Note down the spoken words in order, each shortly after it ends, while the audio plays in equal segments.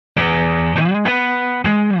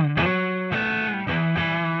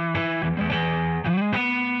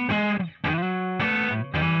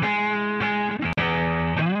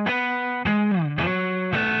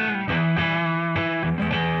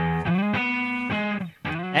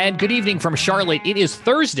And good evening from Charlotte. It is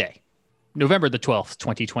Thursday, November the 12th,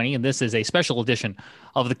 2020, and this is a special edition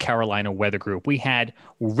of the Carolina Weather Group. We had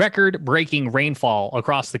record-breaking rainfall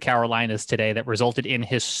across the Carolinas today that resulted in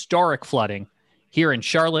historic flooding here in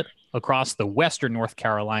Charlotte, across the western North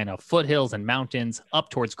Carolina foothills and mountains, up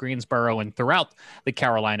towards Greensboro and throughout the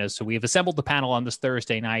Carolinas. So we have assembled the panel on this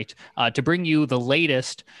Thursday night to bring you the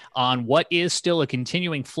latest on what is still a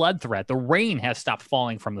continuing flood threat. The rain has stopped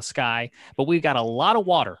falling from the sky, but we've got a lot of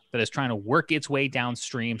water that is trying to work its way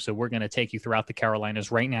downstream. So we're going to take you throughout the Carolinas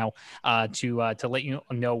right now to let you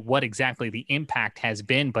know what exactly the impact has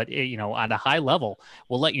been. But, at a high level,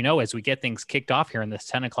 we'll let you know as we get things kicked off here in this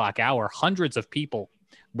 10 o'clock hour. Hundreds of people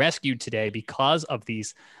rescued today because of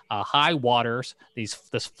these high waters,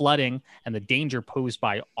 this flooding, and the danger posed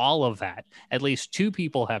by all of that. At least 2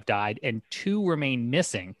 people have died and 2 remain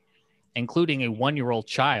missing, including a 1-year-old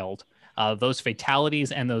child. Those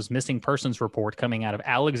fatalities and those missing persons report coming out of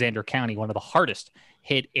Alexander County, one of the hardest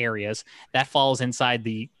hit areas. That falls inside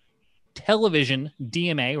the television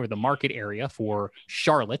DMA, or the market area for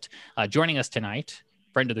Charlotte. Joining us tonight,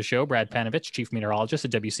 friend of the show, Brad Panovich, chief meteorologist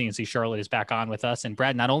at WCNC Charlotte, is back on with us. And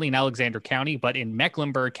Brad, not only in Alexander County, but in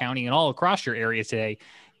Mecklenburg County and all across your area today,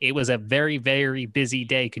 it was a very, very busy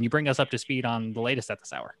day. Can you bring us up to speed on the latest at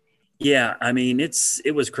this hour? Yeah, I mean,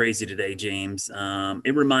 it was crazy today, James.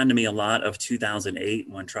 It reminded me a lot of 2008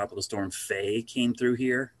 when Tropical Storm Faye came through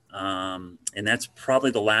here. And that's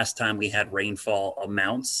probably the last time we had rainfall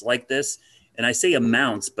amounts like this. And I say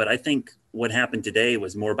amounts, but I think what happened today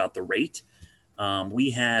was more about the rate. We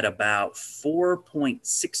had about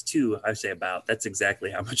 4.62, I say about, that's exactly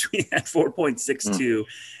how much we had, 4.62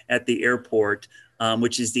 at the airport,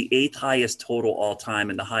 which is the 8th highest total all time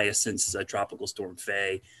and the highest since Tropical Storm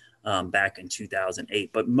Faye back in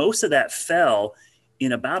 2008. But most of that fell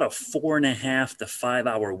in about a 4.5 to 5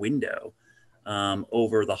 hour window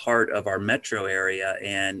over the heart of our metro area.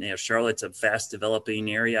 And Charlotte's a fast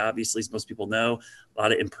developing area, obviously, as most people know, a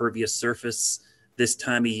lot of impervious surface this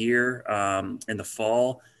time of year. In the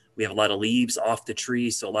fall, we have a lot of leaves off the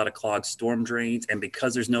trees, so a lot of clogged storm drains. And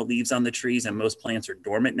because there's no leaves on the trees and most plants are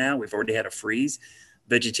dormant now, we've already had a freeze,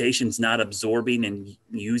 vegetation's not absorbing and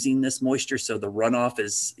using this moisture, so the runoff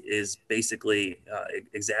is basically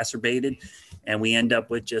exacerbated, and we end up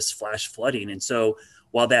with just flash flooding. And so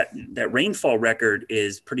while that rainfall record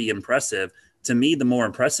is pretty impressive, to me the more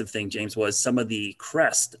impressive thing, James, was some of the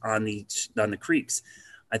crest on the creeks.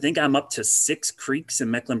 I think I'm up to 6 creeks in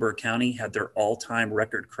Mecklenburg County had their all-time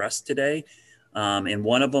record crest today. And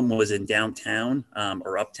one of them was in downtown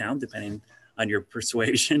or uptown, depending on your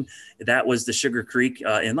persuasion. That was the Sugar Creek.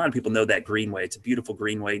 And a lot of people know that greenway. It's a beautiful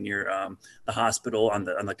greenway near the hospital on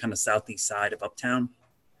the kind of southeast side of uptown.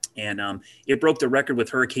 And it broke the record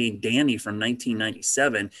with Hurricane Danny from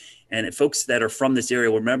 1997. And folks that are from this area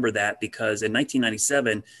will remember that, because in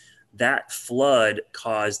 1997, that flood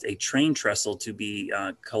caused a train trestle to be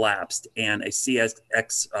collapsed, and a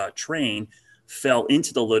CSX train fell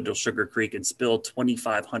into the Little Sugar Creek and spilled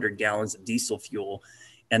 2,500 gallons of diesel fuel.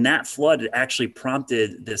 And that flood actually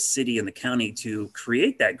prompted the city and the county to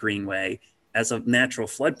create that greenway as a natural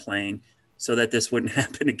floodplain so that this wouldn't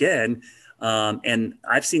happen again. And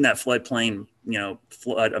I've seen that floodplain,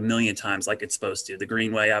 flood a million times like it's supposed to. The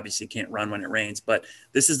greenway obviously can't run when it rains, but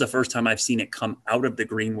this is the first time I've seen it come out of the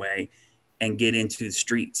greenway and get into the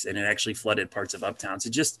streets, and it actually flooded parts of uptown.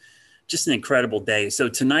 So just an incredible day. So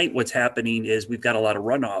tonight what's happening is we've got a lot of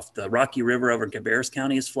runoff. The Rocky River over in Cabarrus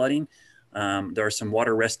County is flooding. There are some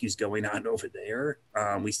water rescues going on over there.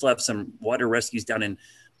 We still have some water rescues down in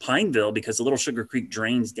Pineville because the Little Sugar Creek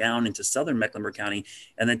drains down into southern Mecklenburg County.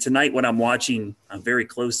 And then tonight, what I'm watching very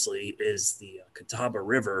closely is the Catawba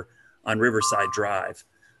River on Riverside Drive.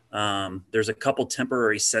 There's a couple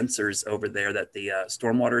temporary sensors over there that the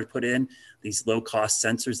stormwater put in, these low-cost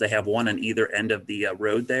sensors. They have one on either end of the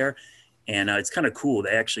road there. And it's kind of cool. They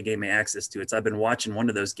actually gave me access to it. So I've been watching one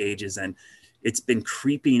of those gauges, and it's been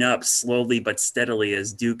creeping up slowly but steadily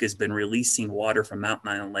as Duke has been releasing water from Mountain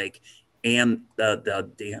Island Lake, and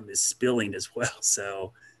the dam is spilling as well.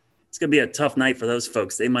 So it's going to be a tough night for those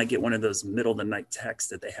folks. They might get one of those middle of the night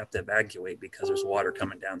texts that they have to evacuate because there's water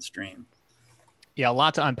coming downstream. Yeah, a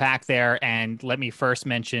lot to unpack there. And let me first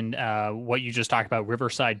mention what you just talked about,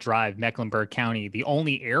 Riverside Drive, Mecklenburg County, the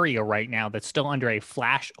only area right now that's still under a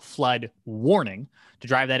flash flood warning. To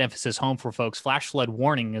drive that emphasis home for folks, flash flood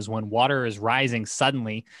warning is when water is rising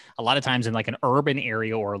suddenly, a lot of times in like an urban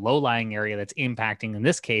area or a low-lying area that's impacting, in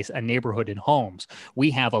this case, a neighborhood and homes. We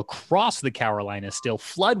have across the Carolinas still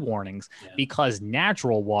flood warnings because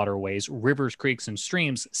natural waterways, rivers, creeks, and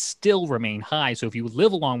streams still remain high. So if you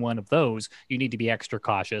live along one of those, you need to be be extra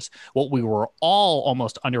cautious. What we were all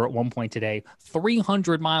almost under at one point today,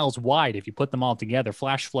 300 miles wide, if you put them all together,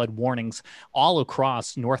 flash flood warnings all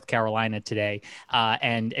across North Carolina today.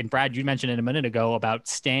 And Brad, you mentioned it a minute ago about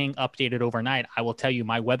staying updated overnight. I will tell you,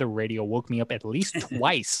 my weather radio woke me up at least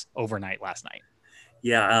twice overnight last night.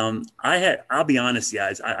 Yeah, I'll be honest,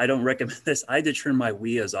 guys, I don't recommend this. I had to turn my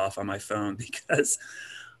WIAs off on my phone because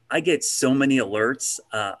I get so many alerts,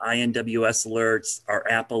 INWS alerts, our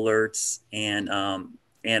app alerts, and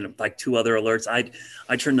like 2 other alerts.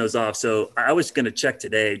 I turned those off. So I was going to check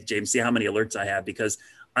today, James, see how many alerts I have, because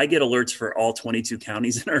I get alerts for all 22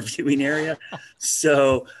 counties in our viewing area.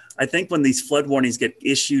 So I think when these flood warnings get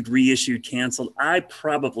issued, reissued, canceled, I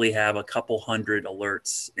probably have a couple hundred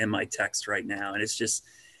alerts in my text right now. And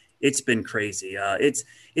it's been crazy.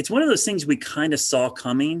 It's one of those things we kind of saw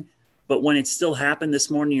coming, but when it still happened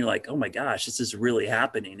this morning, you're like, oh my gosh, this is really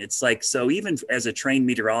happening. It's like, so even as a trained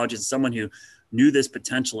meteorologist, someone who knew this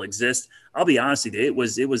potential exists, I'll be honest with you, it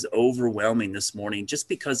was overwhelming this morning just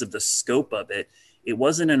because of the scope of it. It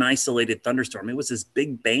wasn't an isolated thunderstorm. It was this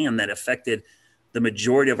big band that affected the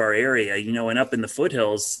majority of our area, and up in the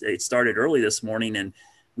foothills, it started early this morning, and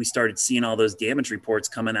we started seeing all those damage reports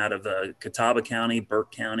coming out of Catawba County,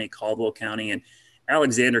 Burke County, Caldwell County, and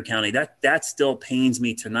Alexander County. That still pains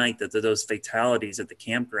me tonight, that those fatalities at the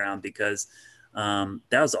campground, because that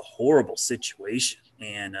was a horrible situation.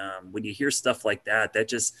 And when you hear stuff like that, that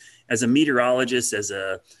just, as a meteorologist, as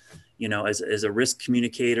a risk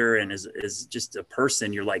communicator, and as just a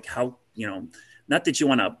person, you're like, how, not that you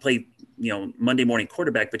want to play, Monday morning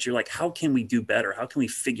quarterback, but you're like, how can we do better? How can we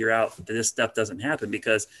figure out that this stuff doesn't happen?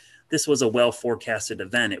 Because this was a well forecasted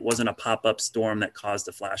event. It wasn't a pop-up storm that caused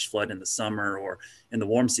a flash flood in the summer or in the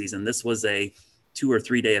warm season. This was a 2 or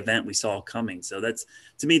 3 day event we saw coming. So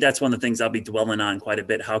to me, that's one of the things I'll be dwelling on quite a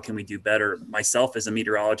bit. How can we do better? Myself as a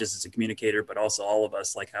meteorologist, as a communicator, but also all of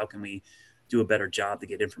us, like, how can we do a better job to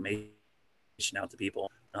get information out to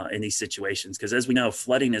people in these situations? Because as we know,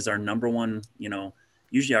 flooding is our number one,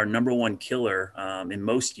 usually our number one killer in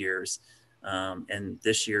most years. And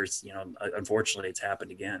this year's, unfortunately, it's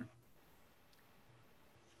happened again.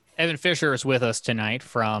 Evan Fisher is with us tonight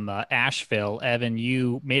from Asheville. Evan,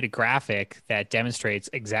 you made a graphic that demonstrates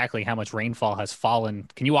exactly how much rainfall has fallen.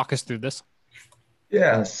 Can you walk us through this?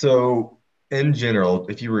 Yeah, so in general,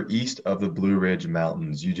 if you were east of the Blue Ridge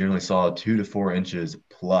Mountains, you generally saw 2 to 4 inches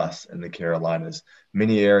plus in the Carolinas.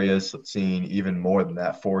 Many areas seeing even more than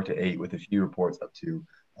that, 4 to 8, with a few reports up to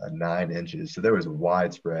 9 inches. So there was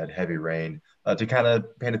widespread heavy rain. To kind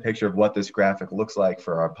of paint a picture of what this graphic looks like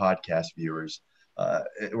for our podcast viewers,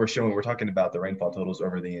 we're talking about the rainfall totals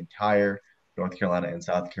over the entire North Carolina and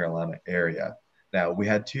South Carolina area. Now, we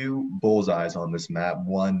had 2 bullseyes on this map,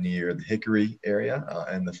 one near the Hickory area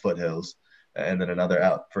and the foothills, and then another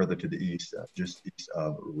out further to the east, just east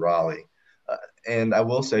of Raleigh. And I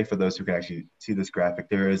will say, for those who can actually see this graphic,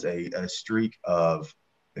 there is a streak of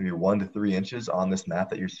maybe 1 to 3 inches on this map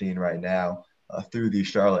that you're seeing right now through the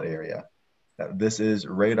Charlotte area. Now, this is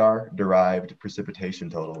radar-derived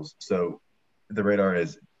precipitation totals. So the radar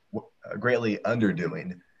is greatly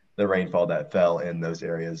underdoing the rainfall that fell in those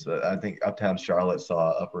areas. I think uptown Charlotte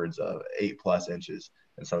saw upwards of 8+ inches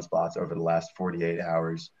in some spots over the last 48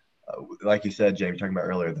 hours. Like you said, James, talking about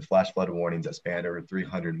earlier, the flash flood warnings that spanned over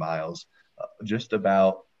 300 miles. Just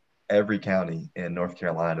about every county in North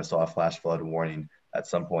Carolina saw a flash flood warning at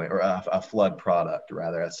some point, or a flood product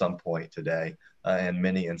rather, at some point today, and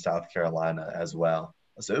many in South Carolina as well.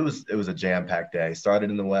 So it was a jam-packed day. Started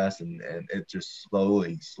in the west, and it just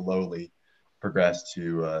slowly progressed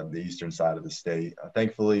to the eastern side of the state.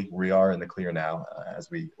 Thankfully, we are in the clear now as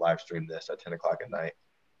we live stream this at 10 o'clock at night.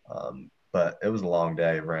 But it was a long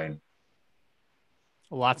day of rain.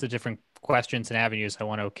 Lots of different questions and avenues I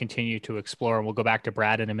want to continue to explore. And we'll go back to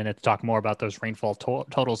Brad in a minute to talk more about those rainfall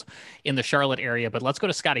totals in the Charlotte area. But let's go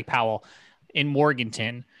to Scotty Powell in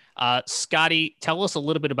Morganton. Scotty, tell us a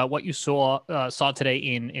little bit about what you saw today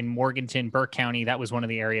in Morganton, Burke County. That was one of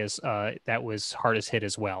the areas that was hardest hit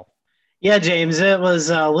as well. Yeah, James, it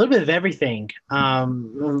was a little bit of everything.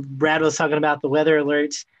 Brad was talking about the weather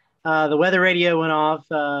alerts. The weather radio went off,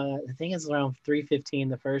 I think it's around 3:15,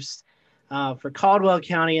 the first for Caldwell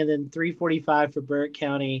County, and then 3:45 for Burke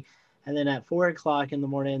County. And then at 4 o'clock in the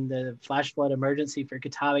morning, the flash flood emergency for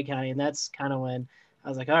Catawba County. And that's kind of when I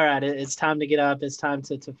was like, all right, it's time to get up. It's time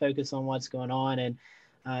to focus on what's going on. And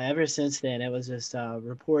ever since then, it was just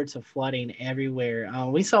reports of flooding everywhere.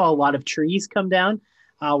 We saw a lot of trees come down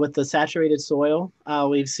with the saturated soil.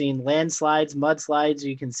 We've seen landslides, mudslides.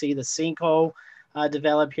 You can see the sinkhole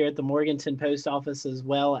develop here at the Morganton Post Office, as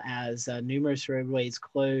well as numerous roadways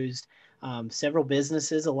closed Several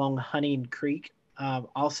businesses along Hunting Creek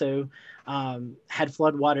also had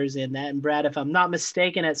floodwaters in that. And Brad, if I'm not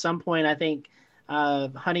mistaken, at some point, I think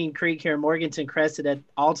Hunting Creek here in Morganton crested at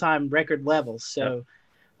all-time record levels. So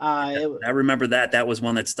I remember that. That was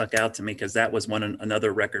one that stuck out to me because that was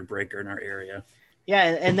another record breaker in our area. Yeah,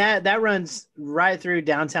 and that runs right through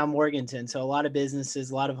downtown Morganton. So a lot of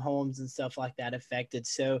businesses, a lot of homes and stuff like that affected.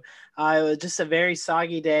 So it was just a very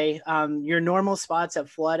soggy day. Your normal spots have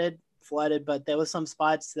flooded, but there was some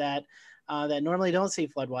spots that normally don't see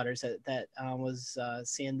floodwaters that was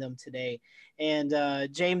seeing them today.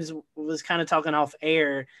 And James was kind of talking off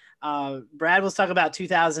air. Brad was talking about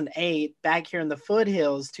 2008 back here in the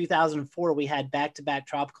foothills. 2004, we had back-to-back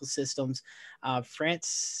tropical systems.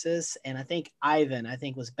 Francis and I think Ivan,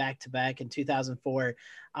 was back-to-back in 2004.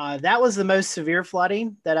 That was the most severe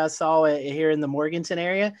flooding that I saw here in the Morganton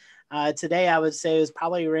area. Today, I would say it was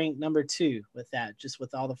probably ranked number 2 with that, just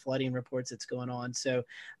with all the flooding reports that's going on. So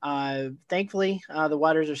thankfully, the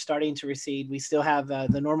waters are starting to recede. We still have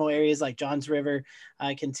the normal areas like Johns River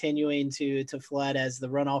continuing to flood as the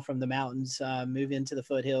runoff from the mountains move into the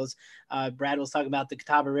foothills. Brad was talking about the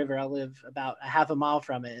Catawba River. I live about a half a mile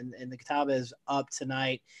from it, and the Catawba is up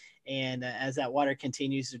tonight. And as that water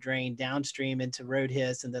continues to drain downstream into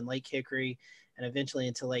Roadhiss and then Lake Hickory, and eventually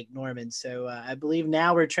into Lake Norman. So I believe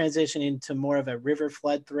now we're transitioning to more of a river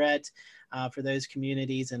flood threat for those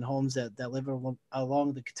communities and homes that live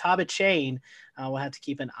along the Catawba chain. We'll have to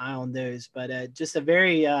keep an eye on those. But just a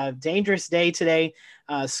very dangerous day today.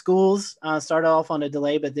 Schools started off on a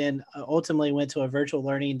delay, but then ultimately went to a virtual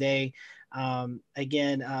learning day.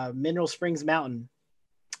 Mineral Springs Mountain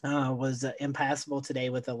was impassable today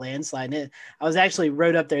with a landslide. And I was actually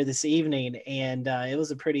rode up there this evening, and they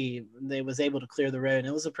was able to clear the road, and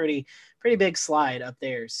it was a pretty big slide up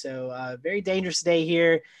there. So very dangerous day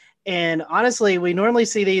here. And honestly, we normally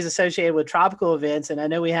see these associated with tropical events, and I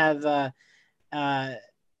know we have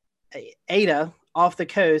Ada off the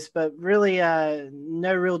coast, but really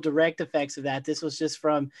no real direct effects of that. This was just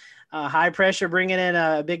from high pressure bringing in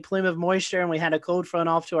a big plume of moisture, and we had a cold front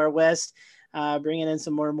off to our west, bringing in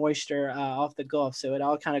some more moisture off the Gulf. So it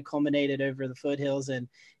all kind of culminated over the foothills and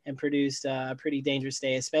produced a pretty dangerous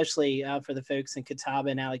day, especially for the folks in Catawba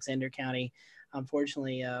and Alexander County.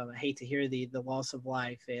 Unfortunately, I hate to hear the loss of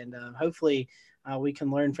life, and hopefully we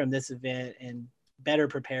can learn from this event and better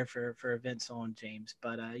prepare for events on, James.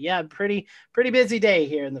 But pretty busy day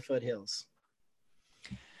here in the foothills.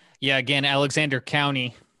 Yeah, again, Alexander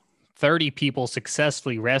County, 30 people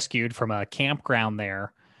successfully rescued from a campground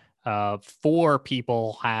there. 4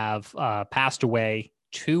 people have passed away.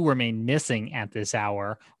 2 remain missing at this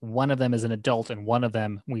hour. One of them is an adult, and one of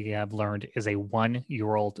them, we have learned, is a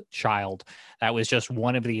 1-year-old child. That was just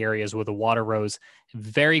one of the areas where the water rose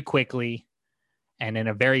very quickly and in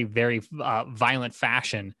a very, very violent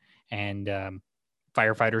fashion. And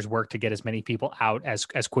firefighters worked to get as many people out as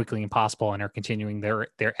quickly as possible and are continuing their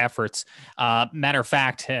efforts. Matter of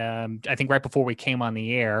fact, I think right before we came on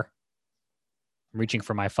the air, I'm reaching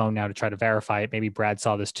for my phone now to try to verify it. Maybe Brad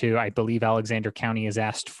saw this too. I believe Alexander County has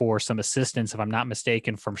asked for some assistance, if I'm not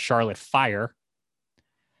mistaken, from Charlotte Fire.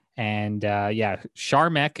 And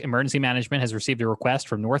Charmec Emergency Management has received a request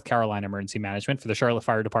from North Carolina Emergency Management for the Charlotte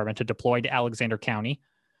Fire Department to deploy to Alexander County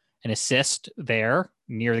and assist there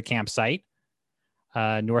near the campsite.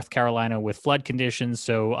 North Carolina with flood conditions.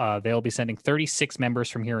 So they'll be sending 36 members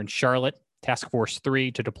from here in Charlotte, Task Force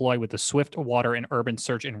 3, to deploy with the Swift Water and Urban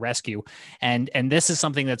Search and Rescue. And this is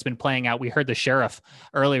something that's been playing out. We heard the sheriff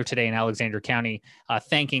earlier today in Alexander County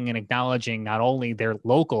thanking and acknowledging not only their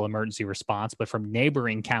local emergency response, but from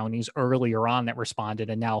neighboring counties earlier on that responded,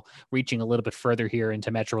 and now reaching a little bit further here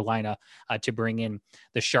into Metrolina to bring in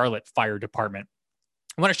the Charlotte Fire Department.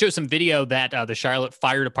 I want to show some video that the Charlotte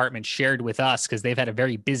Fire Department shared with us, because they've had a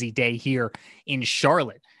very busy day here in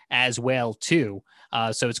Charlotte as well, too.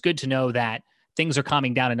 So it's good to know that things are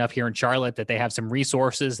calming down enough here in Charlotte that they have some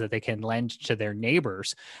resources that they can lend to their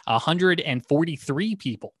neighbors. 143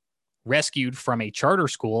 people rescued from a charter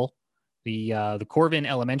school, the Corvin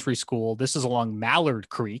Elementary School. This is along Mallard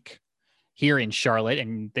Creek here in Charlotte,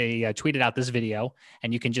 and they tweeted out this video,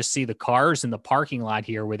 and you can just see the cars in the parking lot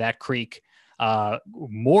here where that creek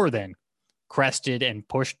more than crested and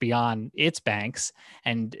pushed beyond its banks.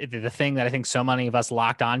 And the thing that I think so many of us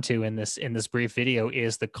locked onto in this brief video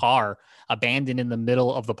is the car abandoned in the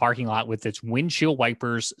middle of the parking lot with its windshield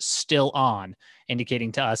wipers still on,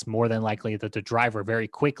 indicating to us more than likely that the driver very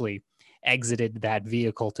quickly exited that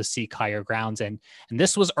vehicle to seek higher grounds. And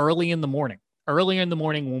this was earlier in the morning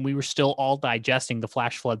when we were still all digesting the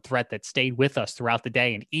flash flood threat that stayed with us throughout the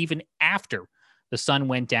day. And even after the sun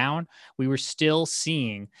went down, we were still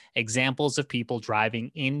seeing examples of people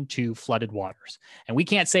driving into flooded waters. And we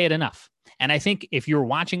can't say it enough. And I think if you're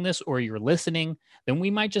watching this or you're listening, then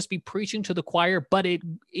we might just be preaching to the choir, but it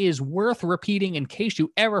is worth repeating in case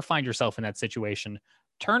you ever find yourself in that situation.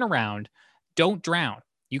 Turn around, don't drown.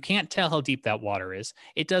 You can't tell how deep that water is.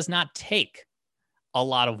 It does not take a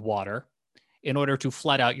lot of water in order to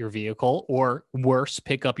flood out your vehicle, or worse,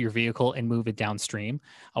 pick up your vehicle and move it downstream.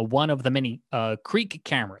 One of the many creek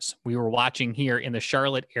cameras we were watching here in the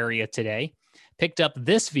Charlotte area today picked up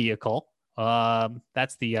this vehicle.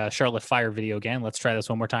 That's the Charlotte fire video again. Let's try this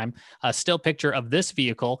one more time. A still picture of this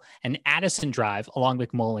vehicle, an Addison Drive along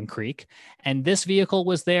McMullen Creek. And this vehicle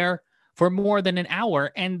was there for more than an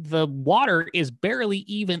hour, and the water is barely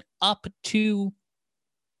even up to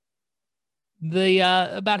the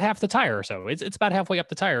about half the tire or so. It's about halfway up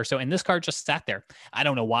the tire or so, and this car just sat there. I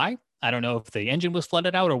don't know why. I don't know if the engine was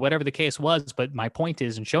flooded out or whatever the case was, but my point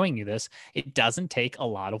is in showing you this, it doesn't take a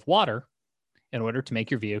lot of water in order to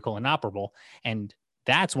make your vehicle inoperable. And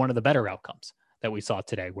that's one of the better outcomes that we saw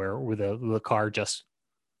today, where the car just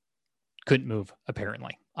couldn't move,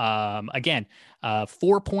 apparently. Again,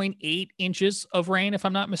 4.8 inches of rain, if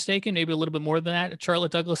I'm not mistaken, maybe a little bit more than that at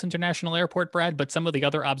Charlotte Douglas International Airport, Brad. But some of the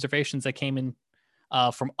other observations that came in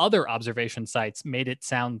from other observation sites made it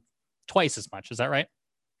sound twice as much. Is that right?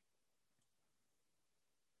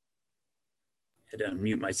 I had to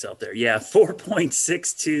unmute myself there. Yeah,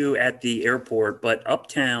 4.62 at the airport, but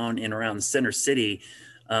uptown and around the center city,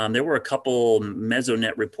 there were a couple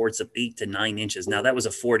Mesonet reports of 8 to 9 inches. Now, that was a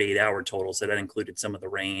 48-hour total, so that included some of the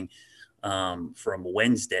rain from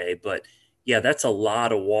Wednesday. But, yeah, that's a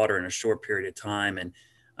lot of water in a short period of time. And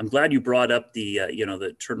I'm glad you brought up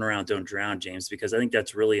the turn around, don't drown, James, because I think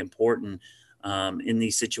that's really important in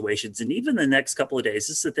these situations. And even the next couple of days,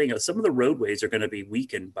 this is the thing, some of the roadways are going to be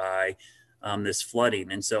weakened by this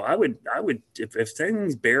flooding. And so I would, if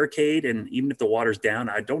things barricade and even if the water's down,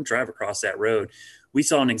 I don't drive across that road. We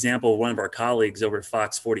saw an example of one of our colleagues over at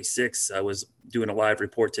Fox 46. I was doing a live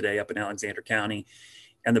report today up in Alexander County,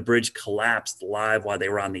 and the bridge collapsed live while they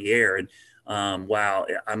were on the air. And wow,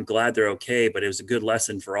 I'm glad they're okay, but it was a good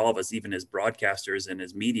lesson for all of us, even as broadcasters and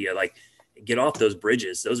as media, like, get off those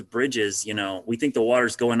bridges. Those bridges, we think the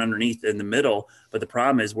water's going underneath in the middle, but the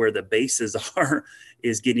problem is where the bases are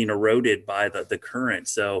is getting eroded by the current.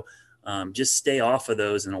 So just stay off of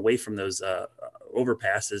those and away from those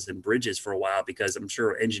overpasses and bridges for a while, because I'm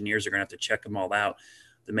sure engineers are going to have to check them all out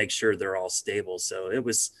to make sure they're all stable. So it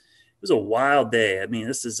was a wild day. I mean,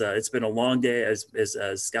 this is it's been a long day. As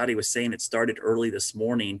Scotty was saying, it started early this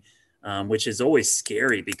morning, which is always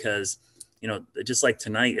scary because just like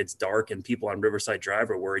tonight, it's dark and people on Riverside Drive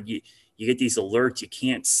are worried. You get these alerts you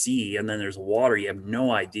can't see, and then there's water. You have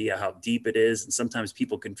no idea how deep it is. And sometimes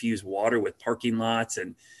people confuse water with parking lots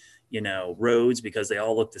and, roads, because they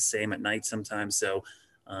all look the same at night sometimes. So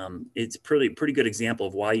it's pretty good example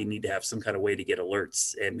of why you need to have some kind of way to get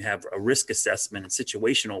alerts and have a risk assessment and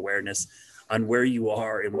situational awareness on where you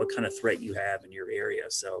are and what kind of threat you have in your area.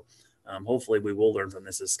 So hopefully we will learn from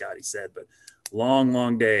this, as Scotty said, but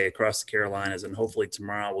long day across the Carolinas, and hopefully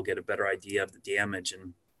tomorrow we'll get a better idea of the damage.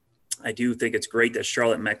 And I do think it's great that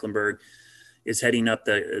Charlotte Mecklenburg is heading up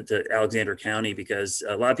to Alexander County, because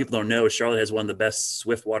a lot of people don't know Charlotte has one of the best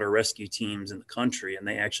swiftwater rescue teams in the country, and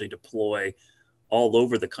they actually deploy all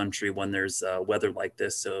over the country when there's weather like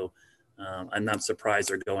this. So I'm not surprised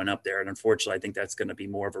they're going up there. And unfortunately, I think that's going to be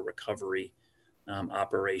more of a recovery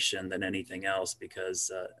operation than anything else, because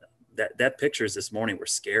that pictures this morning were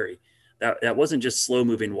scary. That wasn't just slow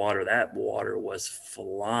moving water. That water was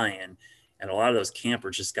flying, and a lot of those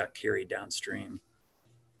campers just got carried downstream.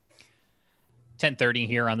 10:30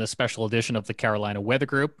 here on this special edition of the Carolina Weather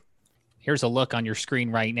Group. Here's a look on your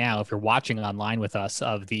screen right now, if you're watching online with us,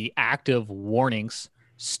 of the active warnings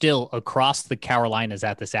still across the Carolinas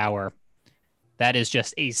at this hour. That is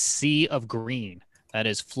just a sea of green. That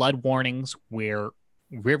is flood warnings where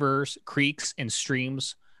rivers, creeks, and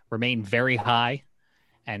streams remain very high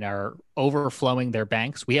and are overflowing their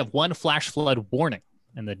banks. We have one flash flood warning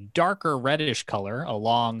in the darker reddish color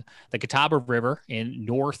along the Catawba River in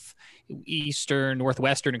northwestern,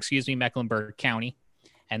 Mecklenburg County.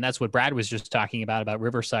 And that's what Brad was just talking about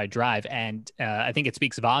Riverside Drive. And I think it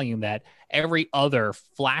speaks volume that every other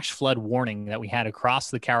flash flood warning that we had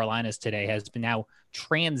across the Carolinas today has been now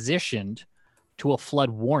transitioned to a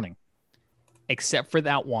flood warning, except for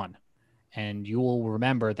that one. And you will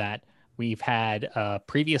remember that we've had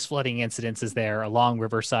previous flooding incidences there along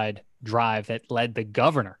Riverside Drive that led the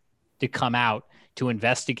governor to come out to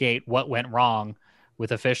investigate what went wrong,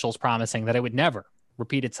 with officials promising that it would never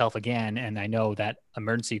repeat itself again. And I know that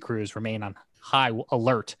emergency crews remain on high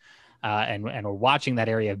alert, and we're watching that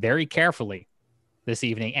area very carefully this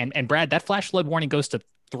evening. And Brad, that flash flood warning goes to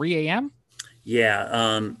 3 a.m.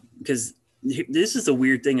 Yeah, because this is the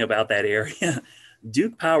weird thing about that area.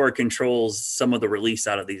 Duke Power controls some of the release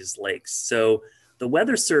out of these lakes. So the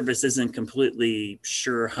Weather Service isn't completely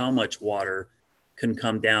sure how much water can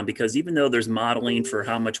come down, because even though there's modeling for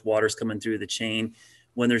how much water is coming through the chain,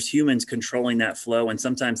 when there's humans controlling that flow, and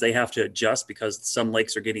sometimes they have to adjust because some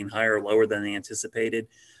lakes are getting higher or lower than they anticipated,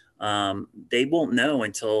 they won't know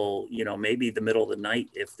until, maybe the middle of the night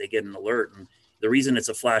if they get an alert. And the reason it's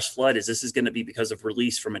a flash flood is this is going to be because of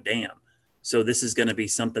release from a dam. So this is going to be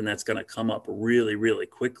something that's going to come up really, really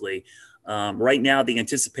quickly. Right now, the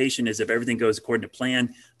anticipation is if everything goes according to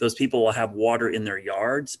plan, those people will have water in their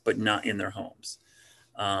yards, but not in their homes.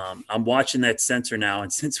 I'm watching that sensor now.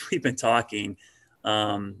 And since we've been talking,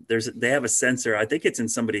 they have a sensor. I think it's in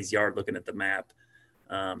somebody's yard looking at the map.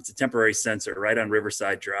 It's a temporary sensor right on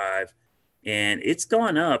Riverside Drive. And it's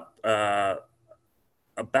gone up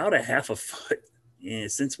about a half a foot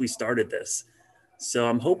since we started this. So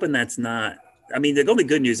I'm hoping that's not, the only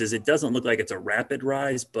good news is it doesn't look like it's a rapid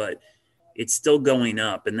rise, but it's still going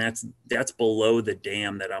up. And that's below the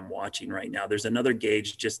dam that I'm watching right now. There's another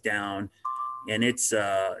gauge just down, and it's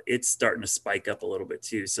starting to spike up a little bit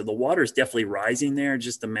too. So the water is definitely rising there,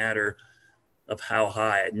 just a matter of how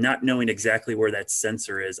high. Not knowing exactly where that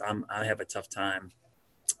sensor is, I have a tough time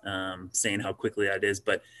saying how quickly that is.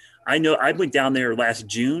 But I know I went down there last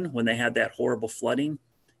June when they had that horrible flooding,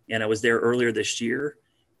 and I was there earlier this year.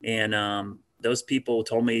 And those people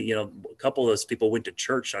told me, a couple of those people went to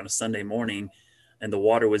church on a Sunday morning, and the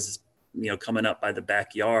water was, coming up by the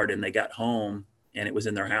backyard, and they got home and it was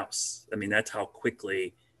in their house. That's how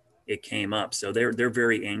quickly it came up. So they're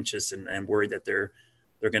very anxious and worried that they're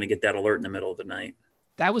going to get that alert in the middle of the night.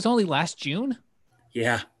 That was only last June?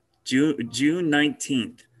 Yeah. June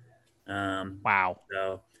 19th. Wow.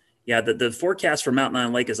 So yeah, the forecast for Mountain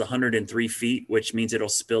Island Lake is 103 feet, which means it'll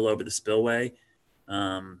spill over the spillway.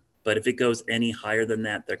 But if it goes any higher than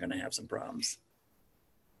that, they're going to have some problems.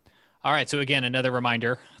 All right. So again, another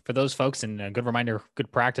reminder for those folks, and a good reminder,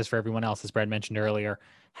 good practice for everyone else, as Brad mentioned earlier,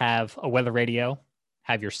 have a weather radio,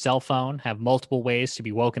 have your cell phone, have multiple ways to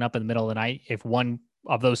be woken up in the middle of the night. If one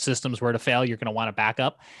of those systems were to fail, you're going to want to back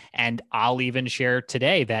up. And I'll even share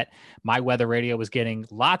today that my weather radio was getting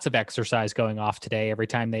lots of exercise going off today every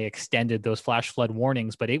time they extended those flash flood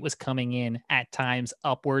warnings, but it was coming in at times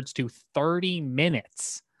upwards to 30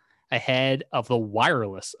 minutes ahead of the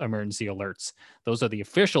wireless emergency alerts. Those are the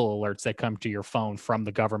official alerts that come to your phone from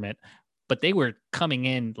the government, but they were coming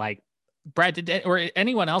in like, Brad, or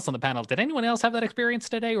anyone else on the panel, did anyone else have that experience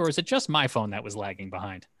today, or is it just my phone that was lagging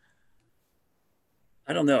behind?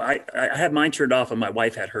 I don't know. I had mine turned off and my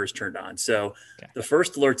wife had hers turned on. So okay. The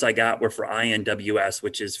first alerts I got were for INWS,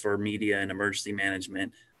 which is for media and emergency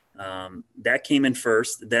management. That came in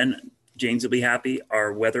first. Then James will be happy.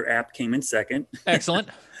 Our weather app came in second. Excellent.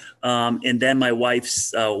 And then my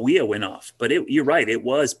wife's WIA went off. But you're right. It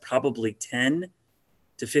was probably 10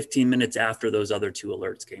 to 15 minutes after those other two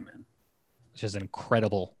alerts came in. Which is an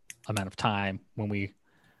incredible amount of time when we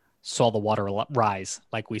saw the water rise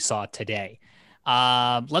like we saw today.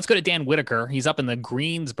 Let's go to Dan Whitaker. He's up in the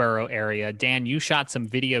Greensboro area. Dan, you shot some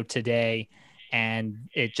video today, and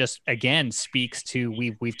it just, again, speaks to,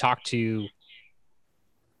 we've talked to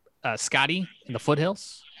Scotty in the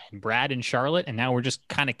foothills, and Brad in Charlotte, and now we're just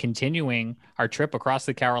kind of continuing our trip across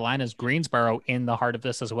the Carolinas, Greensboro in the heart of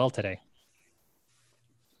this as well today.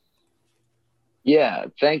 Yeah,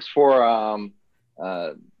 thanks for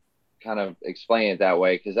kind of explaining it that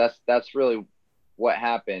way, because that's really what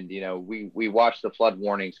happened. We watched the flood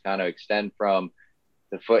warnings kind of extend from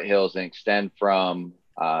the foothills and extend from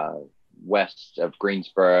west of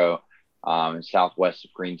Greensboro and southwest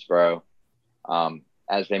of Greensboro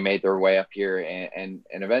as they made their way up here, and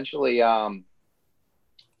eventually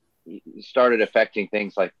started affecting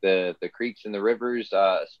things like the creeks and the rivers,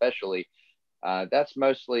 especially. That's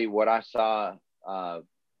mostly what I saw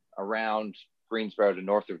around Greensboro to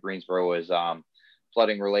north of Greensboro was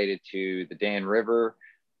flooding related to the Dan River,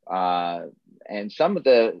 and some of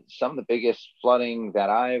the biggest flooding that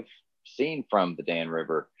I've seen from the Dan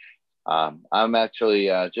River. I'm actually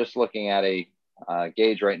just looking at a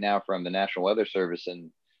gauge right now from the National Weather Service, and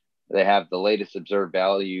they have the latest observed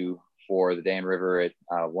value for the Dan River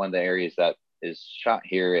at one of the areas that is shot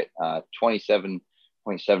here at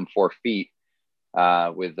 27.74 feet,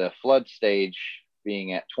 with the flood stage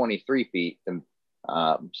being at 23 feet.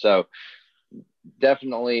 So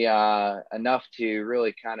definitely enough to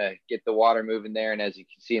really kind of get the water moving there. And as you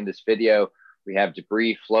can see in this video, We have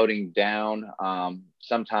debris floating down,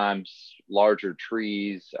 sometimes larger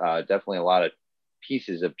trees, definitely a lot of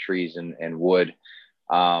pieces of trees and wood.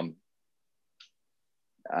 One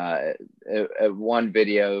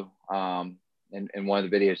video, in one of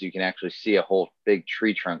the videos, you can actually see a whole big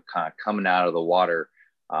tree trunk kind of coming out of the water.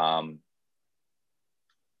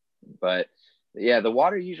 But yeah, the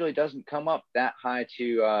water usually doesn't come up that high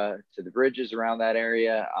to the bridges around that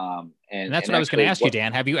area. And that's what I was going to ask you,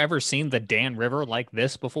 Dan. Have you ever seen the Dan River like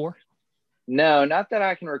this before? No, not that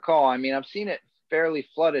I can recall. I mean, I've seen it fairly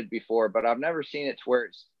flooded before, but I've never seen it to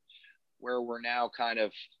where we're now kind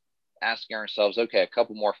of asking ourselves, okay, a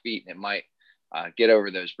couple more feet and it might get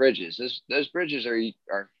over those bridges. Those bridges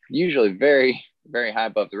are usually very, very high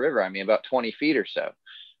above the river. I mean, about 20 feet or so.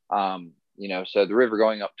 So the river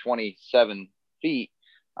going up 27 feet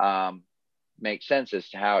makes sense as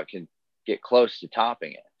to how it can get close to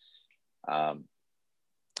topping it.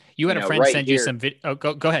 You had a friend send you some video. Oh,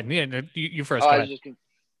 go ahead. You first. I was just going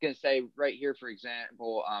to say right here, for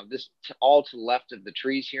example, this all to the left of the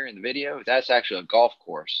trees here in the video, that's actually a golf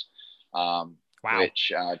course. Wow.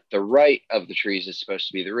 Which the right of the trees is supposed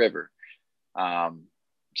to be the river.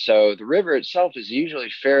 So the river itself is usually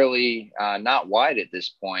fairly not wide at this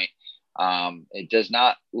point. It does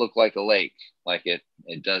not look like a lake like it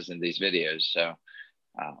does in these videos. So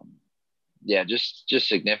just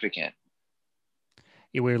significant.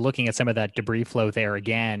 We were looking at some of that debris flow there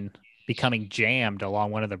again, becoming jammed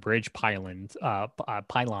along one of the bridge pylons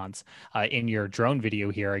in your drone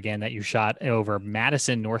video here again that you shot over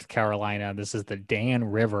Madison, North Carolina. This is the Dan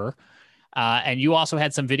River. And you also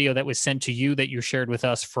had some video that was sent to you that you shared with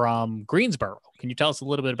us from Greensboro. Can you tell us a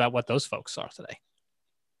little bit about what those folks saw today?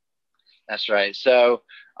 That's right. So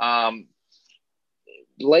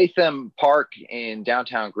Latham Park in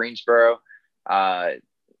downtown Greensboro,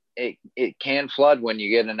 it can flood when you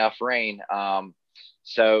get enough rain.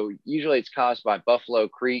 So usually it's caused by Buffalo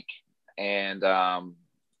Creek, and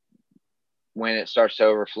when it starts to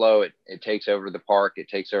overflow, it takes over the park, it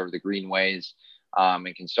takes over the greenways,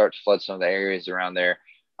 and can start to flood some of the areas around there.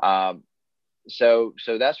 So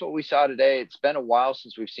that's what we saw today. It's been a while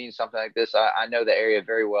since we've seen something like this. I know the area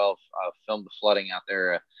very well. I've filmed the flooding out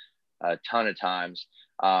there a ton of times.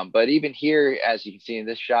 But even here, as you can see in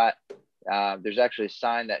this shot, there's actually a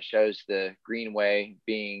sign that shows the greenway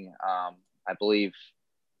being, I believe,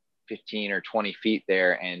 15 or 20 feet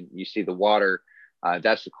there. And you see the water,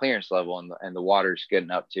 that's the clearance level, and the water's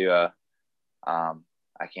getting up to,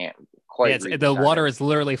 I can't quite read the water is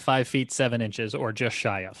literally 5 feet 7 inches, or just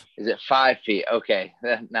shy of. Is it 5 feet? Okay.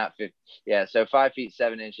 Not 50. Yeah. So 5 feet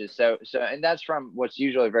 7 inches. So, and that's from what's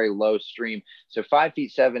usually a very low stream. So 5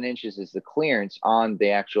 feet 7 inches is the clearance on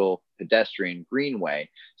the actual pedestrian greenway.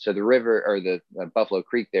 So the river, or the Buffalo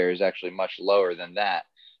Creek there, is actually much lower than that.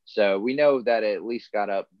 So we know that it at least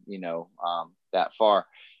got up, that far.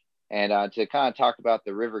 And to kind of talk about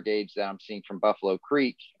the river gauge that I'm seeing from Buffalo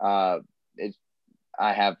Creek,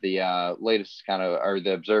 I have the latest or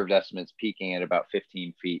the observed estimates peaking at about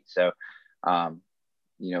 15 feet. So,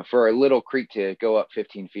 for a little creek to go up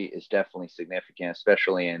 15 feet is definitely significant,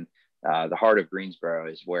 especially in the heart of Greensboro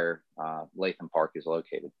is where Latham Park is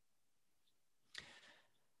located.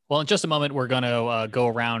 Well, in just a moment, we're going to go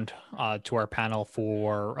around to our panel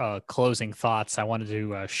for closing thoughts. I wanted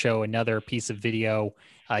to show another piece of video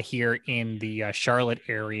here in the Charlotte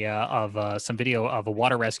area of some video of a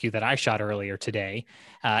water rescue that I shot earlier today.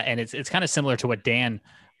 And it's kind of similar to what Dan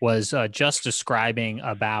was just describing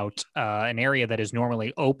about an area that is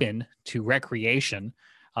normally open to recreation.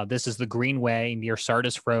 This is the Greenway near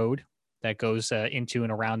Sardis Road that goes into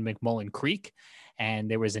and around McMullen Creek.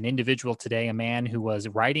 And there was an individual today, a man who was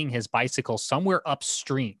riding his bicycle somewhere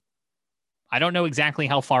upstream. I don't know exactly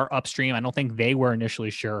how far upstream. I don't think they were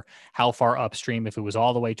initially sure how far upstream, if it was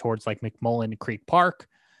all the way towards like McMullen Creek Park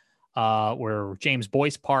or James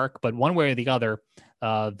Boyce Park. But one way or the other,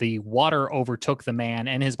 the water overtook the man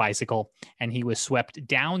and his bicycle, and he was swept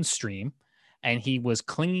downstream. And he was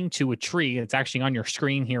clinging to a tree. It's actually on your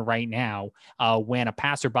screen here right now. When a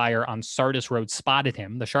passerby on Sardis Road spotted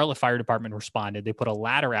him, the Charlotte Fire Department responded. They put a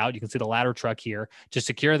ladder out. You can see the ladder truck here to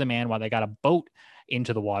secure the man while they got a boat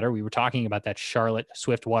into the water. We were talking about that Charlotte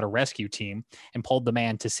Swift Water Rescue Team, and pulled the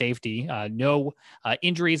man to safety. No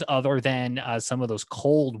injuries other than some of those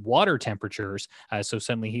cold water temperatures. So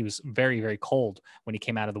suddenly he was very, very cold when he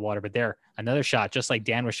came out of the water. But there, another shot, just like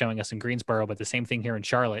Dan was showing us in Greensboro, but the same thing here in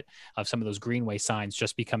Charlotte, of some of those greenway signs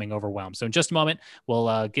just becoming overwhelmed. So in just a moment,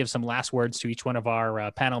 we'll give some last words to each one of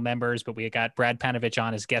our panel members, but we got Brad Panovich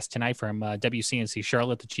on as guest tonight from WCNC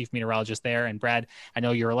Charlotte, the chief meteorologist there. And Brad, I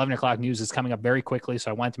know your 11 o'clock news is coming up very quickly,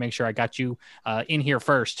 so I wanted to make sure I got you in here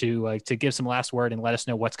first to give some last word and let us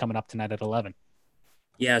know what's coming up tonight at 11.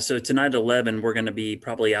 Yeah, so tonight at 11, we're going to be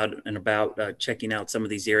probably out and about checking out some of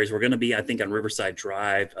these areas. We're going to be, I think, on Riverside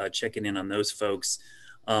Drive, checking in on those folks.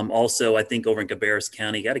 Also, I think over in Cabarrus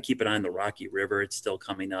County, got to keep an eye on the Rocky River. It's still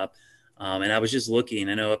coming up. And I was just looking,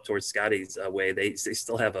 I know up towards Scotty's way, they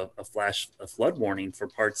still have a flood warning for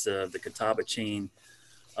parts of the Catawba chain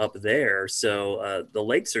up there. So the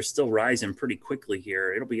lakes are still rising pretty quickly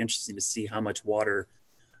here. It'll be interesting to see how much water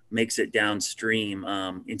makes it downstream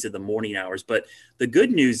into the morning hours. But the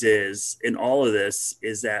good news is in all of this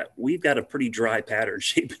is that we've got a pretty dry pattern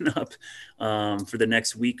shaping up for the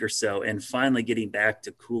next week or so, and finally getting back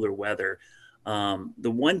to cooler weather.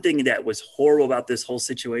 The one thing that was horrible about this whole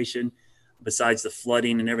situation, besides the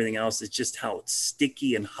flooding and everything else, is just how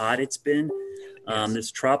sticky and hot it's been.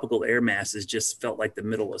 This tropical air mass has just felt like the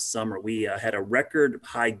middle of summer. We had a record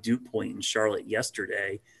high dew point in Charlotte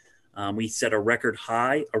yesterday. We set a record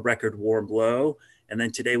high, a record warm low, and then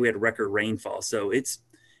today we had record rainfall. So it's,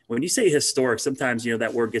 when you say historic, sometimes,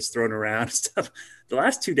 that word gets thrown around and stuff. The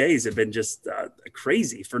last 2 days have been just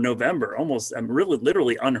crazy for November, almost really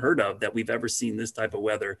literally unheard of that we've ever seen this type of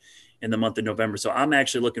weather in the month of November. So I'm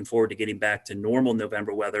actually looking forward to getting back to normal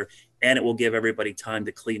November weather, and it will give everybody time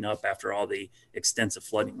to clean up after all the extensive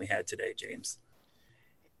flooding we had today, James.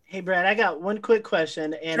 Hey, Brad, I got one quick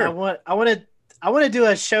question, and Sure. I want to do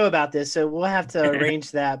a show about this, so we'll have to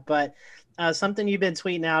arrange that. But something you've been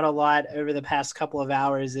tweeting out a lot over the past couple of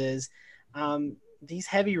hours is these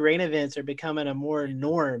heavy rain events are becoming a more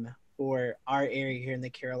norm for our area here in the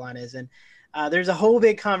Carolinas. And there's a whole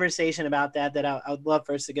big conversation about that I would love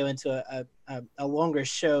for us to go into a longer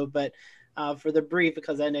show. But for the brief,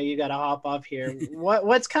 because I know you got to hop off here,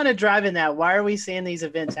 what's kind of driving that? Why are we seeing these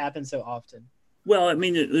events happen so often? Well, I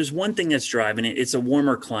mean, there's one thing that's driving it. It's a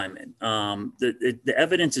warmer climate. The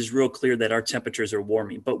evidence is real clear that our temperatures are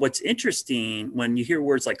warming. But what's interesting when you hear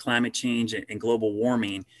words like climate change and global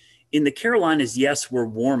warming, in the Carolinas, yes, we're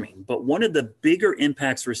warming. But one of the bigger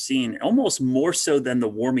impacts we're seeing, almost more so than the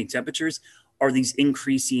warming temperatures, are these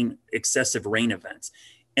increasing excessive rain events.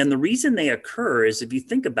 And the reason they occur is, if you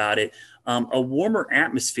think about it, a warmer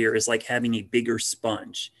atmosphere is like having a bigger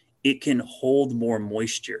sponge. It can hold more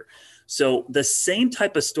moisture. So the same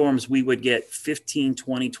type of storms we would get 15,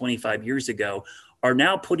 20, 25 years ago are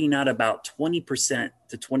now putting out about 20%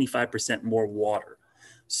 to 25% more water.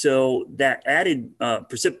 So that added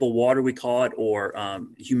precipitable water, we call it, or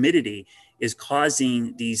humidity, is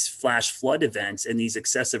causing these flash flood events and these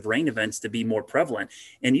excessive rain events to be more prevalent.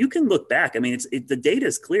 And you can look back. I mean, the data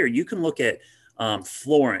is clear. You can look at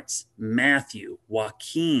Florence, Matthew,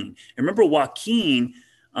 Joaquin. And remember, Joaquin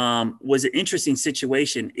was an interesting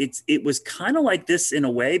situation. It was kind of like this in a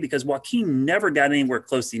way, because Joaquin never got anywhere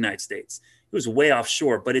close to the United States. It was way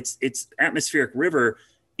offshore, but its atmospheric river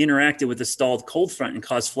interacted with a stalled cold front and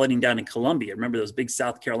caused flooding down in Columbia. Remember those big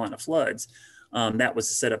South Carolina floods? That was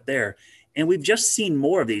the setup there. And we've just seen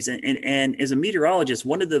more of these. And as a meteorologist,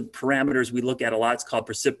 one of the parameters we look at a lot is called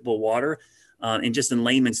precipitable water. And just in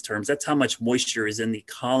layman's terms, that's how much moisture is in the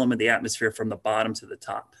column of the atmosphere from the bottom to the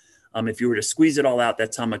top. If you were to squeeze it all out,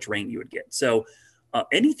 that's how much rain you would get. So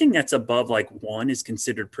anything that's above like 1 is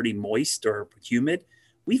considered pretty moist or humid.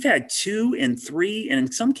 We've had 2 and 3, and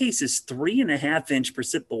in some cases 3.5-inch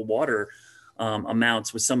precipitable water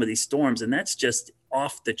amounts with some of these storms. And that's just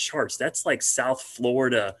off the charts. That's like South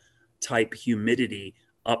Florida type humidity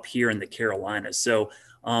up here in the Carolinas. So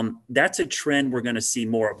that's a trend we're going to see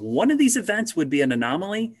more of. One of these events would be an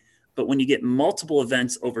anomaly. But when you get multiple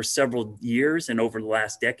events over several years and over the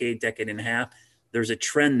last decade and a half, there's a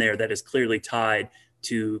trend there that is clearly tied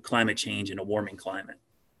to climate change and a warming climate.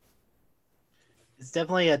 It's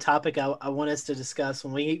definitely a topic I want us to discuss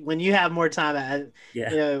when you have more time.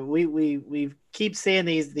 We keep seeing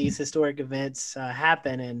these historic events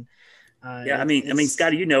happen, and I mean,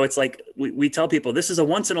 Scotty, it's like we tell people this is a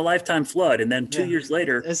once in a lifetime flood, and then 2 years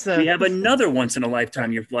later we have another once in a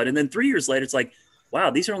lifetime year flood, and then 3 years later it's like, wow,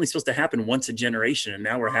 these are only supposed to happen once a generation, and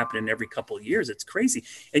now we're happening every couple of years. It's crazy.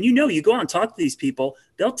 And you go out and talk to these people,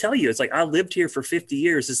 they'll tell you, it's like, I lived here for 50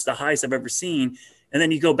 years. It's the highest I've ever seen. And then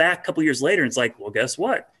you go back a couple of years later, and it's like, well, guess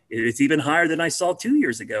what? It's even higher than I saw 2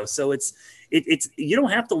 years ago. So it's you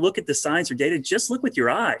don't have to look at the science or data, just look with your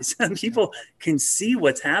eyes. People can see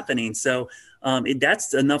what's happening. So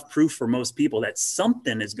that's enough proof for most people that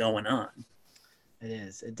something is going on. It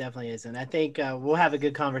is. It definitely is. And I think we'll have a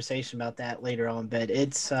good conversation about that later on. But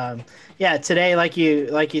it's, yeah, today, like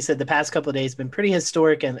you said, the past couple of days been pretty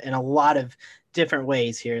historic in a lot of different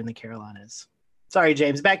ways here in the Carolinas. Sorry,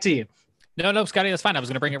 James, back to you. No, Scotty, that's fine. I was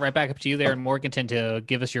going to bring it right back up to you there in Morganton to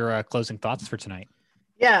give us your closing thoughts for tonight.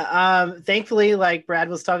 Yeah, thankfully, like Brad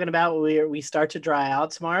was talking about, we start to dry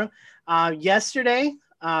out tomorrow. Yesterday,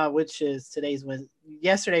 which is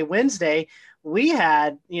Wednesday, we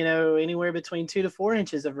had, anywhere between 2 to 4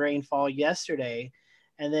 inches of rainfall yesterday,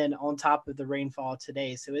 and then on top of the rainfall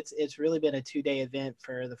today. So it's really been a 2-day event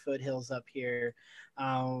for the foothills up here.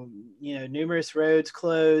 Numerous roads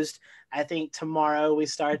closed. I think tomorrow we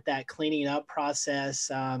start that cleaning up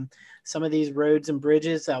process. Some of these roads and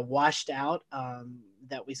bridges washed out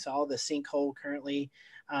that we saw, the sinkhole currently.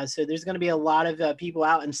 So there's going to be a lot of people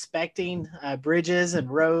out inspecting bridges and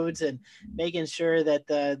roads and making sure that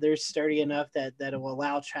they're sturdy enough that it will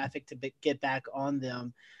allow traffic to get back on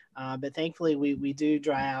them. But thankfully, we do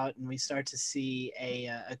dry out and we start to see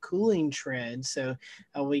a cooling trend. So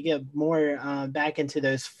we get more back into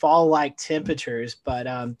those fall-like temperatures.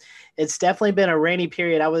 But it's definitely been a rainy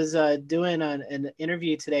period. I was doing an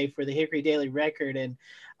interview today for the Hickory Daily Record, and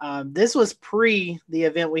this was pre the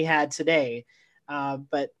event we had today.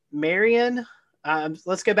 But Marion,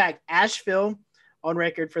 let's go back. Asheville on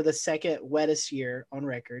record for the second wettest year on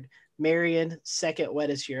record. Marion, second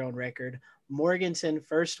wettest year on record. Morganton,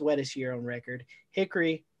 first wettest year on record.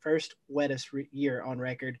 Hickory, first wettest year on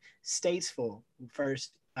record. Statesville,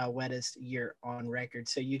 first wettest year on record.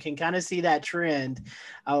 So you can kind of see that trend,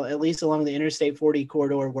 at least along the Interstate 40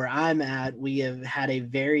 corridor where I'm at. We have had a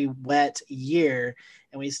very wet year,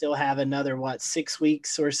 and we still have another, 6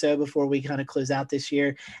 weeks or so before we kind of close out this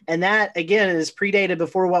year. And that, again, is predated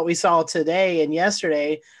before what we saw today and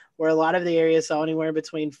yesterday, where a lot of the areas saw anywhere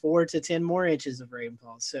between 4 to 10 more inches of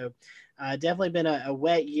rainfall. So definitely been a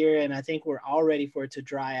wet year, and I think we're all ready for it to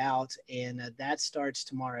dry out, and that starts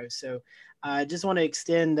tomorrow. So I just want to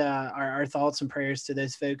extend our thoughts and prayers to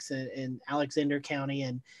those folks in Alexander County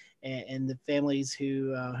and the families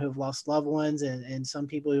who have lost loved ones and some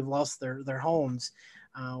people who've lost their homes.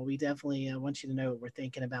 We definitely want you to know we're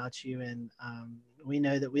thinking about you, and we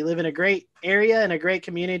know that we live in a great area and a great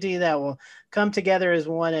community that will come together as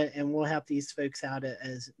one, and we'll help these folks out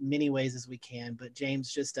as many ways as we can. But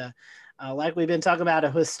James, just like we've been talking about,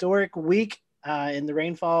 a historic week in the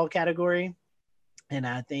rainfall category, and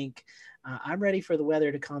I think I'm ready for the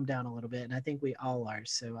weather to calm down a little bit, and I think we all are.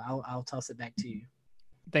 So I'll toss it back to you.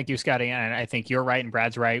 Thank you, Scotty. And I think you're right and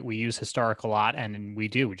Brad's right. We use historic a lot, and we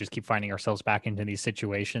just keep finding ourselves back into these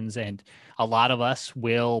situations. And a lot of us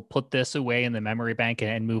will put this away in the memory bank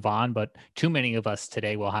and move on, but too many of us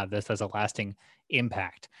today will have this as a lasting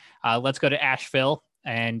impact. Let's go to Asheville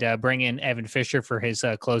and bring in Evan Fisher for his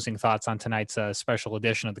closing thoughts on tonight's special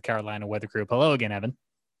edition of the Carolina Weather Group. Hello again, Evan.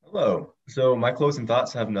 Hello. So my closing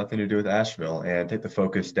thoughts have nothing to do with Asheville and take the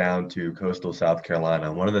focus down to coastal South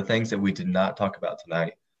Carolina. One of the things that we did not talk about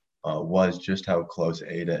tonight was just how close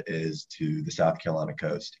Ada is to the South Carolina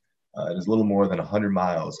coast. It is a little more than 100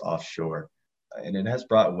 miles offshore, and it has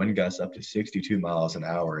brought wind gusts up to 62 miles an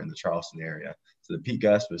hour in the Charleston area. So the peak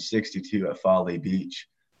gust was 62 at Folly Beach,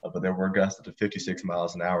 but there were gusts up to 56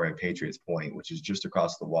 miles an hour at Patriots Point, which is just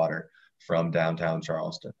across the water from downtown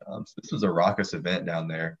Charleston. So this was a raucous event down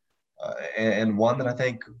there, and one that I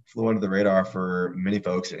think flew under the radar for many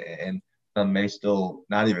folks, and some may still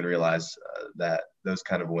not even realize that those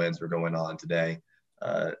kind of winds were going on today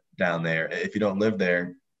down there. If you don't live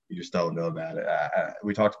there, you just don't know about it.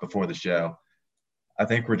 We talked before the show. I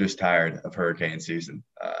think we're just tired of hurricane season.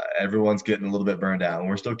 Everyone's getting a little bit burned out, and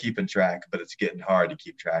we're still keeping track, but it's getting hard to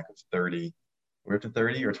keep track of 30. We're up to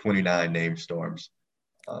 30 or 29 named storms.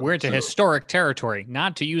 We're into historic territory,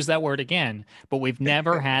 not to use that word again, but we've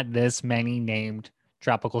never had this many named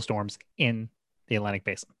tropical storms in the Atlantic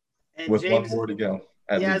Basin. And With James, one more to go.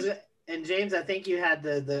 And James, I think you had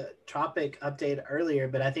the tropic update earlier,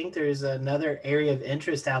 but I think there's another area of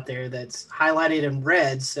interest out there that's highlighted in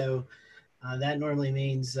red. So that normally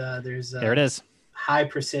means there's there it is. High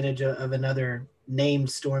percentage of another named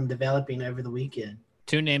storm developing over the weekend.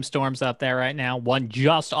 2 named storms out there right now, one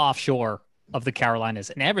just offshore of the Carolinas.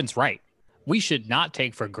 And Evan's right. We should not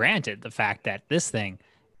take for granted the fact that this thing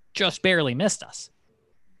just barely missed us.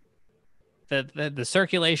 The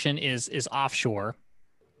circulation is offshore,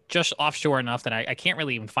 just offshore enough that I can't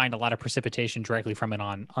really even find a lot of precipitation directly from it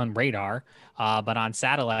on radar. But on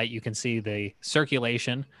satellite, you can see the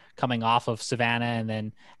circulation coming off of Savannah and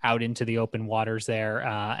then out into the open waters there,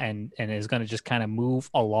 and is going to just kind of move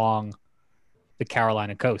along the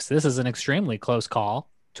Carolina coast. This is an extremely close call.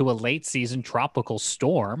 to a late season tropical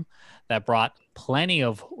storm that brought plenty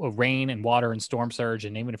of rain and water and storm surge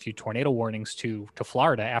and even a few tornado warnings to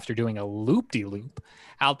Florida after doing a loop-de-loop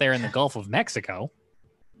out there in the Gulf of Mexico.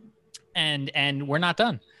 And we're not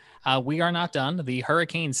done. We are not done. The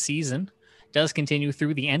hurricane season does continue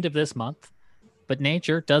through the end of this month, but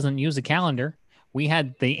nature doesn't use a calendar. We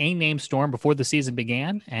had the A-name storm before the season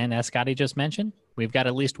began, and as Scotty just mentioned, we've got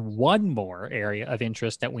at least one more area of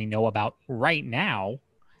interest that we know about right now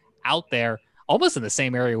out there, almost in the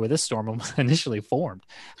same area where this storm initially formed.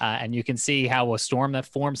 And you can see how a storm that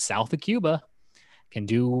forms south of Cuba can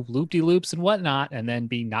do loop-de-loops and whatnot, and then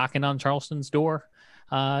be knocking on Charleston's door.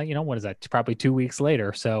 What is that? Probably 2 weeks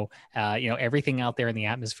later. So, everything out there in the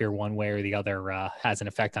atmosphere, one way or the other, has an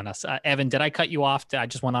effect on us. Evan, did I cut you off? I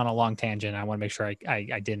just went on a long tangent. I want to make sure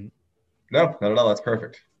I didn't. No, not at all. That's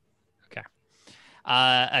perfect. Okay.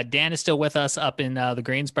 Dan is still with us up in the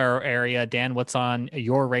Greensboro area. Dan, what's on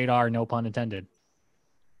your radar? No pun intended.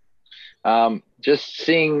 Just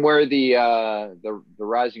seeing where the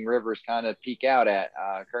rising rivers kind of peak out at.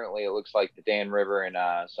 Currently, it looks like the Dan River and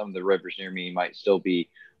some of the rivers near me might still be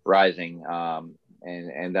rising,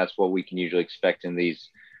 and that's what we can usually expect in these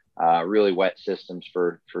really wet systems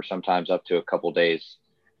for sometimes up to a couple days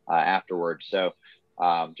afterwards. So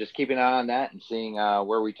just keeping an eye on that and seeing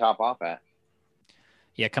where we top off at.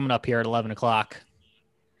 Yeah, coming up here at 11 o'clock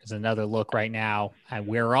is another look right now at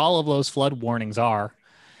where all of those flood warnings are.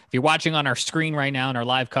 If you're watching on our screen right now in our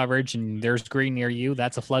live coverage and there's green near you,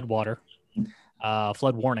 that's a flood warning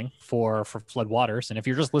for flood waters. And if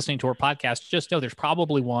you're just listening to our podcast, just know there's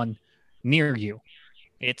probably one near you.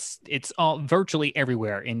 It's all virtually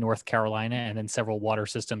everywhere in North Carolina, and then several water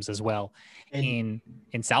systems as well in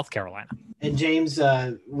South Carolina. And James,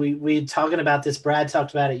 we talking about this. Brad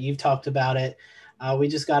talked about it. You've talked about it. We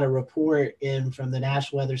just got a report in from the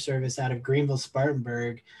National Weather Service out of Greenville,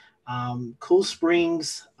 Spartanburg. Cool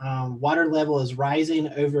Springs water level is rising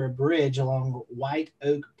over a bridge along White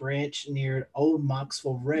Oak Branch near Old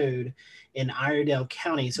Moxville Road in Iredell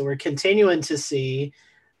County. So we're continuing to see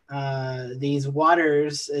these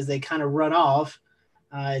waters as they kind of run off.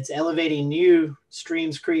 It's elevating new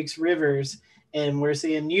streams, creeks, rivers, and we're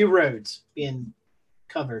seeing new roads being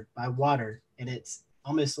covered by water. And it's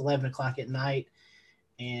almost 11 o'clock at night,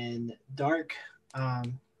 and dark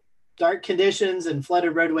conditions and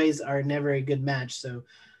flooded roadways are never a good match. So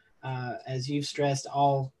as you've stressed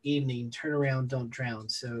all evening, turn around, don't drown.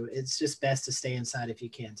 So it's just best to stay inside if you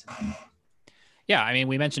can tonight. Yeah, I mean,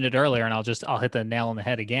 we mentioned it earlier, and I'll hit the nail on the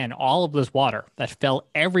head again. All of this water that fell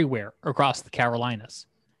everywhere across the Carolinas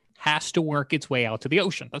has to work its way out to the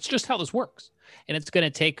ocean. That's just how this works. And it's going to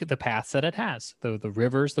take the paths that it has, the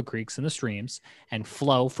rivers, the creeks, and the streams, and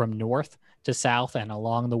flow from north to south and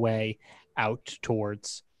along the way out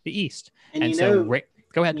towards the east. And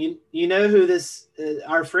go ahead. You know who this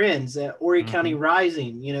our friends at Horry County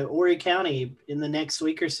Rising. Horry County in the next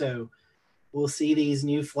week or so, we'll see these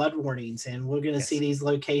new flood warnings, and we're going to see these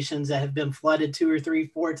locations that have been flooded 2 or 3,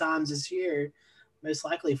 4 times this year most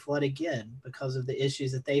likely flood again because of the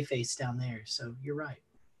issues that they face down there. So you're right.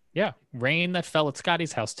 Yeah, rain that fell at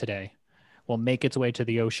Scotty's house today will make its way to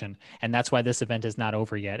the ocean. And that's why this event is not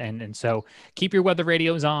over yet. And so keep your weather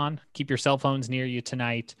radios on, keep your cell phones near you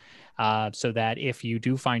tonight, so that if you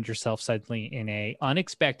do find yourself suddenly in a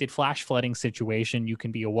unexpected flash flooding situation, you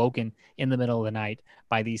can be awoken in the middle of the night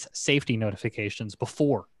by these safety notifications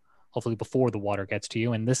hopefully before the water gets to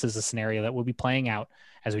you. And this is a scenario that will be playing out,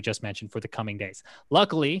 as we just mentioned, for the coming days.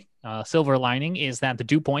 Luckily, silver lining is that the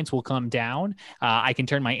dew points will come down. I can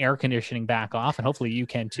turn my air conditioning back off, and hopefully you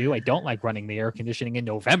can too. I don't like running the air conditioning in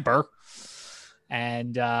November.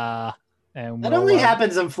 And that only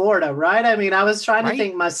happens in Florida, right? I mean, I was trying to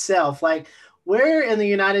think myself, like, where in the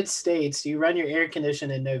United States do you run your air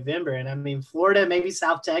conditioning in November? And I mean, Florida, maybe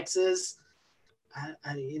South Texas.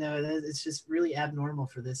 It's just really abnormal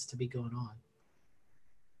for this to be going on.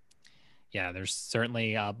 Yeah, there's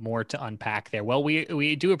certainly more to unpack there. Well,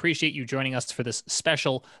 we do appreciate you joining us for this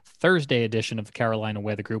special Thursday edition of the Carolina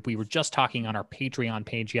Weather Group. We were just talking on our Patreon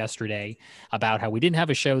page yesterday about how we didn't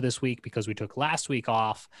have a show this week because we took last week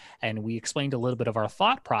off, and we explained a little bit of our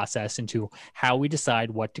thought process into how we decide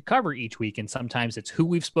what to cover each week. And sometimes it's who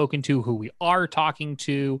we've spoken to, who we are talking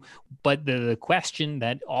to. But the question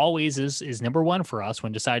that always is number one for us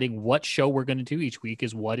when deciding what show we're going to do each week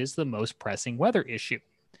is, what is the most pressing weather issue?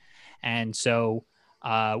 And so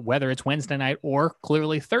whether it's Wednesday night or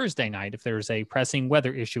clearly Thursday night, if there's a pressing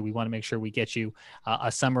weather issue, we want to make sure we get you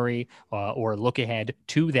a summary or look ahead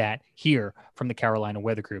to that here from the Carolina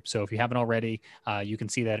Weather Group. So if you haven't already, you can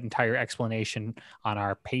see that entire explanation on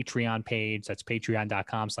our Patreon page. That's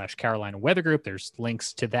patreon.com/Carolina Weather Group. There's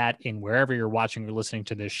links to that in wherever you're watching or listening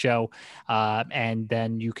to this show. And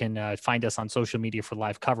then you can find us on social media for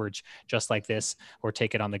live coverage just like this, or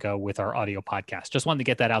take it on the go with our audio podcast. Just wanted to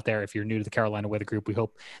get that out there. If you're new to the Carolina Weather Group, we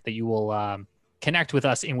hope that you will connect with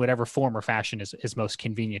us in whatever form or fashion is most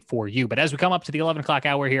convenient for you. But as we come up to the 11 o'clock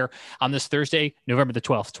hour here on this Thursday, November the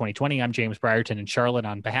 12th, 2020, I'm James Brierton in Charlotte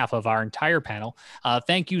on behalf of our entire panel.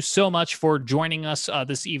 Thank you so much for joining us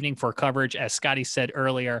this evening for coverage. As Scotty said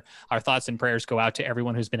earlier, our thoughts and prayers go out to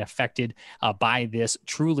everyone who's been affected by this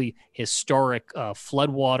truly historic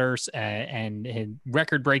floodwaters and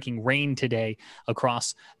record-breaking rain today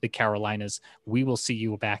across the Carolinas. We will see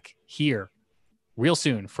you back here real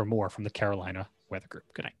soon for more from the Carolina Weather Group.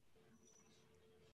 Good night.